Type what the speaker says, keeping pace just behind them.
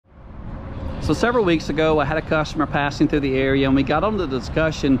So several weeks ago, I had a customer passing through the area and we got on the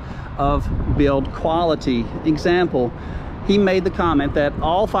discussion of build quality. Example, he made the comment that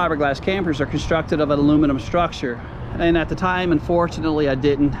all fiberglass campers are constructed of an aluminum structure. And at the time, unfortunately, I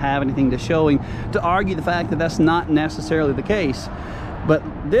didn't have anything to show him to argue the fact that that's not necessarily the case. But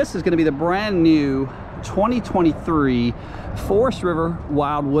this is going to be the brand new 2023 Forest River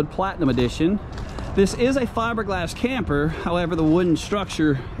Wildwood Platinum Edition. This is a fiberglass camper, however the wooden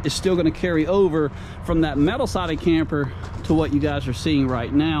structure is still going to carry over from that metal sided camper to what you guys are seeing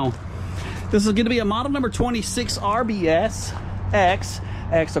right now. This is going to be a model number 26 RBS X,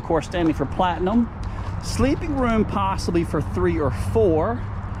 X of course standing for Platinum. Sleeping room possibly for 3 or 4.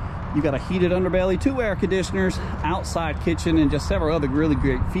 You got a heated underbelly, 2 air conditioners, outside kitchen, and just several other really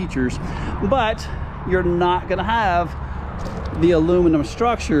great features. But you're not going to have the aluminum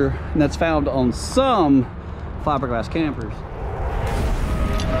structure that's found on some fiberglass campers.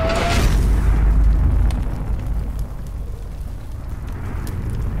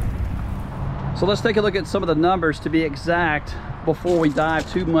 So let's take a look at some of the numbers to be exact before we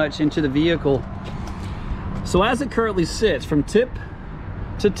dive too much into the vehicle. So as it currently sits from tip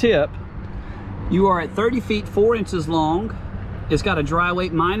to tip, you are at 30 feet 4 inches long. It's got a dry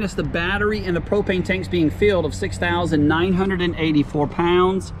weight minus the battery and the propane tanks being filled of 6,984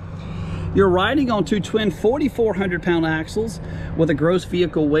 pounds. You're riding on 2 twin 4,400 pound axles with a gross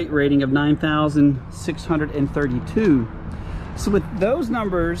vehicle weight rating of 9,632. So with those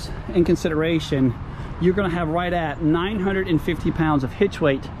numbers in consideration, you're going to have right at 950 pounds of hitch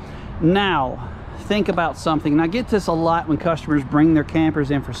weight. Now, think about something, and I get this a lot when customers bring their campers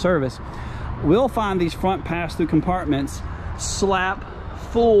in for service. We'll find these front pass-through compartments slap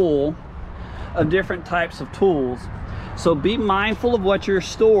full of different types of tools. So be mindful of what you're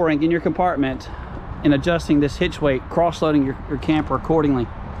storing in your compartment and adjusting this hitch weight, cross-loading your camper accordingly.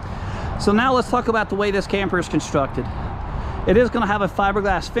 So now let's talk about the way this camper is constructed. It is going to have a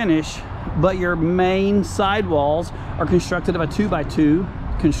fiberglass finish, but your main sidewalls are constructed of a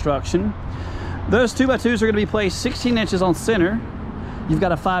 2x2 construction. Those 2x2s are going to be placed 16 inches on center. You've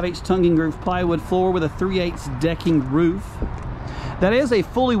got a 5/8 tongue and groove plywood floor with a 3/8 decking roof. That is a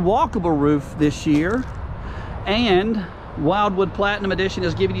fully walkable roof this year. And Wildwood Platinum Edition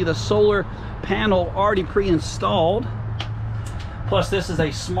is giving you the solar panel already pre-installed. Plus this is a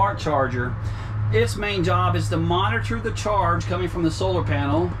smart charger. Its main job is to monitor the charge coming from the solar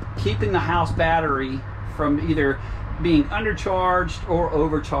panel, keeping the house battery from either being undercharged or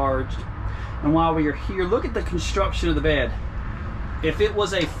overcharged. And while we are here, look at the construction of the bed. If it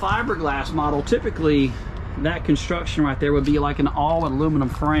was a fiberglass model, typically that construction right there would be like an all aluminum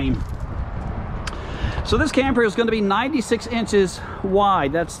frame. So this camper is going to be 96 inches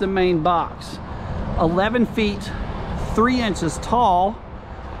wide. That's the main box. 11 feet 3 inches tall.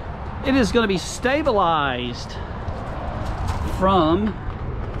 It is going to be stabilized from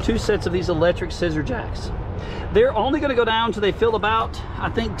 2 sets of these electric scissor jacks. They're only going to go down till they feel about, I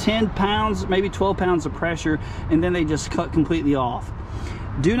think, 10 pounds, maybe 12 pounds of pressure, and then they just cut completely off.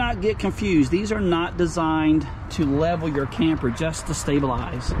 Do not get confused. These are not designed to level your camper, just to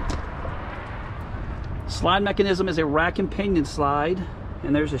stabilize. Slide mechanism is a rack and pinion slide,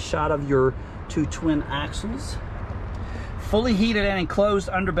 and there's a shot of your 2 twin axles. Fully heated and enclosed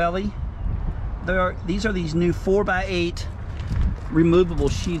underbelly. These are these new 4x8 removable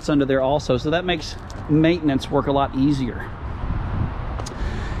sheets under there also, so that makes maintenance work a lot easier.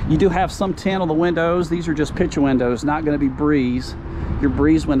 You do have some tint on the windows. These are just picture windows, not going to be breeze. Your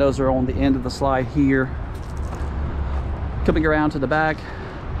breeze windows are on the end of the slide here. Coming around to the back,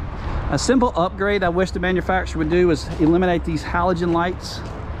 a simple upgrade I wish the manufacturer would do is eliminate these halogen lights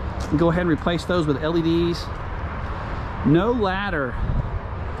and go ahead and replace those with LEDs. No ladder.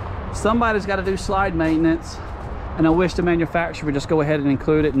 Somebody's got to do slide maintenance, and I wish the manufacturer would just go ahead and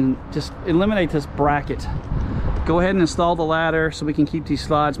include it and just eliminate this bracket. Go ahead and install the ladder so we can keep these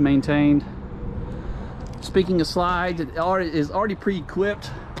slides maintained. Speaking of slides, it is already pre-equipped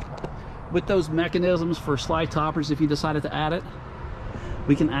with those mechanisms for slide toppers if you decided to add it.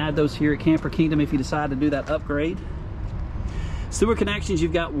 We can add those here at Camper Kingdom if you decide to do that upgrade. Sewer connections,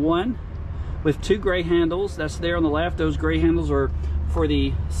 you've got one with 2 gray handles. That's there on the left. Those gray handles are for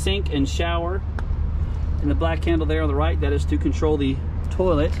the sink and shower. And the black handle there on the right, that is to control the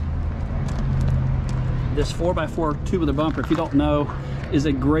toilet. This 4x4 tubular bumper, if you don't know, is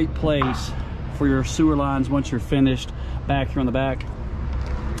a great place for your sewer lines once you're finished back here on the back.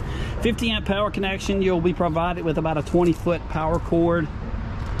 50 amp power connection. You'll be provided with about a 20-foot power cord.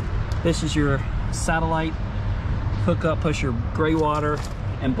 This is your satellite hookup, plus your gray water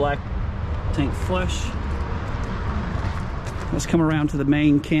and black tank flush. Let's come around to the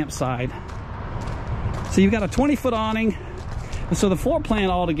main campsite. So you've got a 20-foot awning. And so the floor plan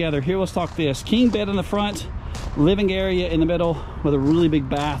all together, here let's talk this. King bed in the front, living area in the middle with a really big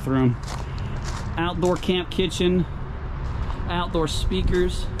bathroom. Outdoor camp kitchen, outdoor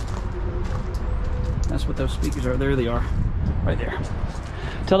speakers. That's what those speakers are. There they are, right there.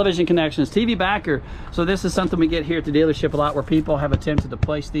 Television connections, TV backer. So this is something we get here at the dealership a lot, where people have attempted to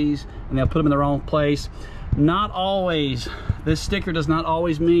place these and they'll put them in their own place. Not always. This sticker does not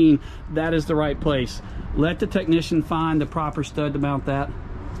always mean that is the right place. Let the technician find the proper stud to mount that.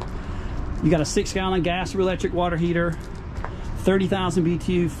 You got a 6-gallon gas or electric water heater, 30,000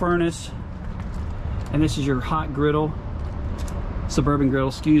 BTU furnace, and this is your hot griddle, suburban griddle,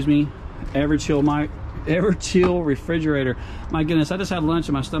 excuse me. Ever-chill refrigerator. My goodness, I just had lunch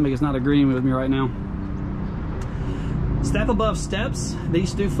and my stomach is not agreeing with me right now. Step above steps.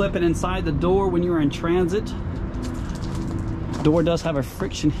 These do flip it inside the door when you're in transit. Door does have a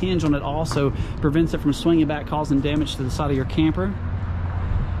friction hinge on it also. Prevents it from swinging back, causing damage to the side of your camper.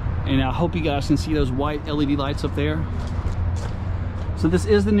 And I hope you guys can see those white LED lights up there. So this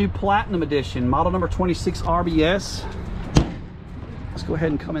is the new Platinum Edition, model number 26 RBS. Let's go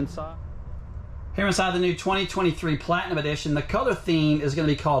ahead and come inside. Here inside the new 2023 Platinum Edition, the color theme is going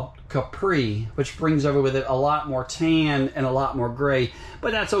to be called Capri, which brings over with it a lot more tan and a lot more gray,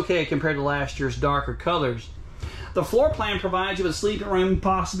 but that's okay compared to last year's darker colors. The floor plan provides you with a sleeping room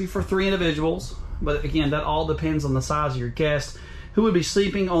possibly for 3 individuals, but again, that all depends on the size of your guest who would be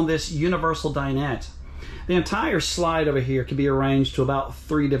sleeping on this universal dinette. The entire slide over here can be arranged to about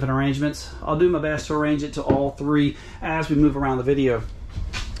 3 different arrangements. I'll do my best to arrange it to all 3 as we move around the video.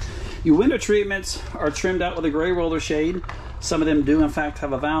 Your window treatments are trimmed out with a gray roller shade. Some of them do in fact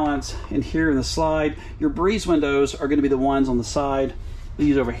have a valance. And here in the slide, your breeze windows are going to be the ones on the side.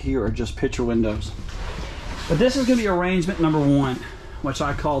 These over here are just picture windows. But this is going to be arrangement number 1, which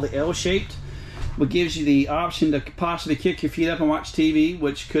I call the L-shaped, which gives you the option to possibly kick your feet up and watch TV,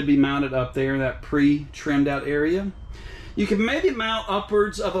 which could be mounted up there in that pre-trimmed out area. You can maybe mount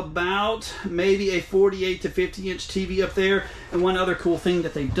upwards of about maybe a 48 to 50 inch TV up there. And one other cool thing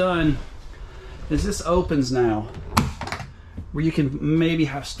that they've done is this opens now, where you can maybe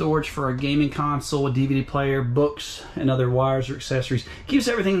have storage for a gaming console, a DVD player, books, and other wires or accessories. Keeps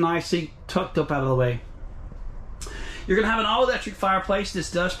everything nicely tucked up out of the way. You're going to have an all-electric fireplace. This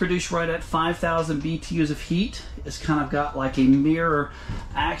does produce right at 5,000 BTUs of heat. It's kind of got like a mirror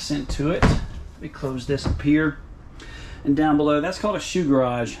accent to it. Let me close this up here. And down below, that's called a shoe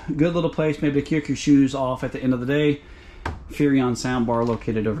garage. Good little place maybe to kick your shoes off at the end of the day. Furion soundbar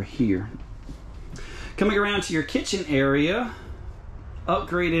located over here. Coming around to your kitchen area,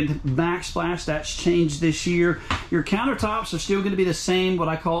 upgraded backsplash, that's changed this year. Your countertops are still going to be the same, what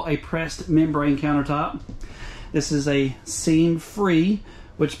I call a pressed membrane countertop. This is a seam-free,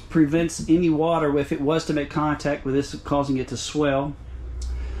 which prevents any water, if it was to make contact with this, causing it to swell.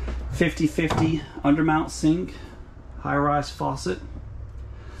 50/50 undermount sink. High-rise faucet.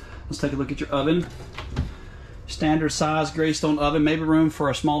 Let's take a look at your oven. Standard size Greystone oven, maybe room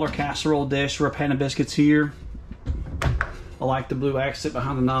for a smaller casserole dish or a pan of biscuits here. I like the blue accent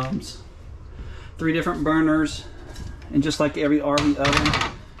behind the knobs. 3 different burners, and just like every RV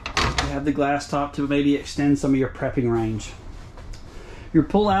oven, you have the glass top to maybe extend some of your prepping range. Your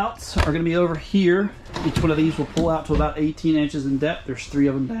pull-outs are going to be over here. Each one of these will pull out to about 18 inches in depth. There's 3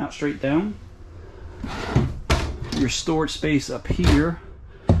 of them down, straight down. Your storage space up here,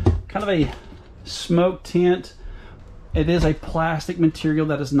 kind of a smoke tent. It is a plastic material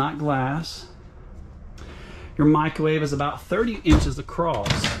that is not glass. Your microwave is about 30 inches across,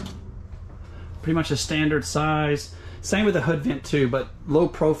 pretty much a standard size. Same with the hood vent too, but low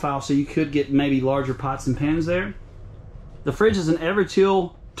profile, so you could get maybe larger pots and pans there. The fridge is an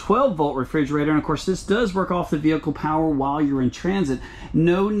Everchill 12-volt refrigerator, and of course this does work off the vehicle power while you're in transit.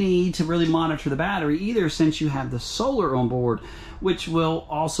 No need to really monitor the battery either, since you have the solar on board, which will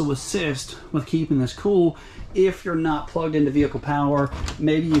also assist with keeping this cool if you're not plugged into vehicle power.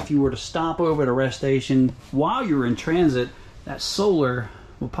 Maybe if you were to stop over at a rest station while you're in transit, that solar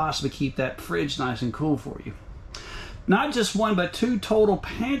will possibly keep that fridge nice and cool for you. Not just 1, but 2 total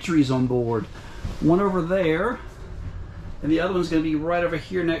pantries on board. One over there, and the other one's going to be right over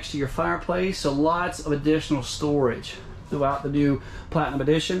here next to your fireplace. So lots of additional storage throughout the new Platinum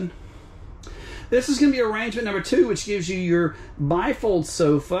Edition. This is going to be arrangement number 2, which gives you your bifold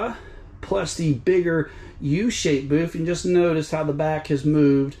sofa plus the bigger U-shaped booth. And just notice how the back has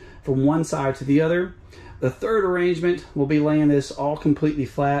moved from one side to the other. The third arrangement will be laying this all completely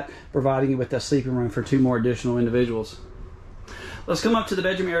flat, providing you with a sleeping room for 2 more additional individuals. Let's come up to the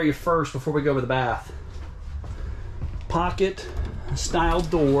bedroom area first before we go over the bath. Pocket style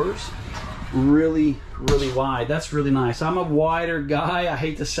doors. really wide. That's really nice. I'm a wider guy. I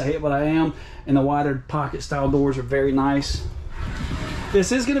hate to say it, but I am. And the wider pocket style doors are very nice.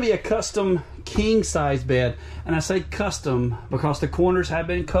 This is going to be a custom king size bed. And I say custom because the corners have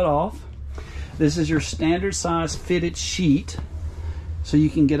been cut off. This is your standard size fitted sheet. So you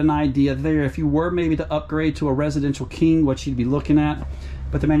can get an idea there if you were maybe to upgrade to a residential king, what you'd be looking at.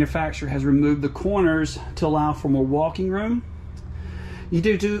 But the manufacturer has removed the corners to allow for more walking room. You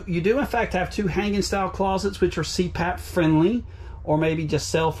do in fact have 2 hanging style closets, which are CPAP friendly, or maybe just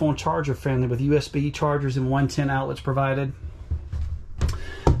cell phone charger friendly with USB chargers and 110 outlets provided.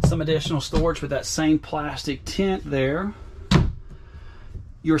 Some additional storage with that same plastic tent there.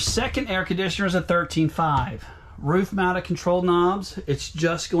 Your second air conditioner is a 13.5. Roof mounted control knobs. It's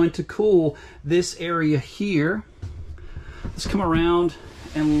just going to cool this area here. Let's come around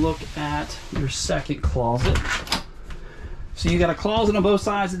and look at your second closet. So you got a closet on both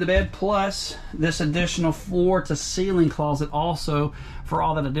sides of the bed, plus this additional floor to ceiling closet also for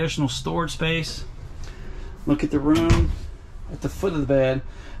all that additional storage space. Look at the room at the foot of the bed.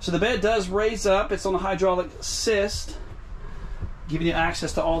 So the bed does raise up. It's on a hydraulic assist, giving you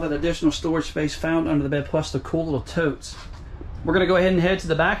access to all that additional storage space found under the bed, plus the cool little totes. We're going to go ahead and head to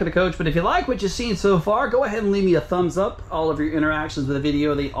the back of the coach, but if you like what you've seen so far, go ahead and leave me a thumbs up. All of your interactions with the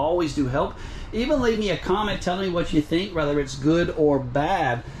video, they always do help. Even leave me a comment telling me what you think, whether it's good or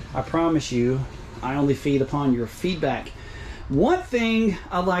bad. I promise you, I only feed upon your feedback. One thing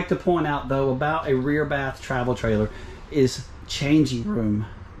I'd like to point out, though, about a rear bath travel trailer is changing room.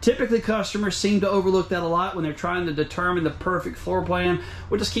 Typically, customers seem to overlook that a lot when they're trying to determine the perfect floor plan.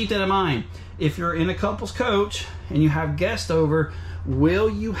 Well, just keep that in mind. If you're in a couple's coach and you have guests over, will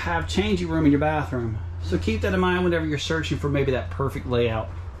you have changing room in your bathroom? So keep that in mind whenever you're searching for maybe that perfect layout.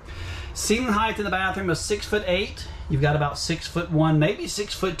 Ceiling height in the bathroom is 6'8". You've got about 6'1", maybe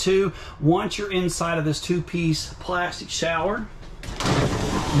 6'2", once you're inside of this 2-piece plastic shower.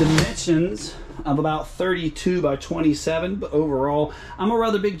 Dimensions of about 32 by 27, but overall, I'm a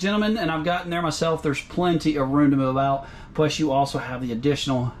rather big gentleman, and I've gotten there myself. There's plenty of room to move out. Plus, you also have the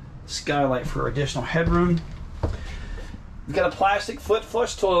additional skylight for additional headroom. You've got a plastic foot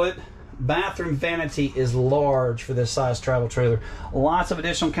flush toilet. Bathroom vanity is large for this size travel trailer. Lots of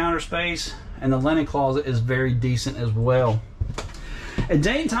additional counter space, and the linen closet is very decent as well. At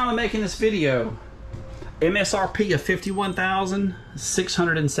date and time of making this video, MSRP of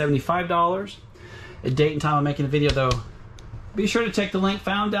 $51,675. At date and time of making the video, though, be sure to check the link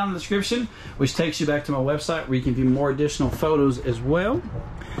found down in the description, which takes you back to my website where you can view more additional photos as well.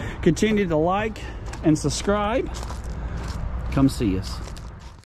 Continue to like and subscribe. Come see us.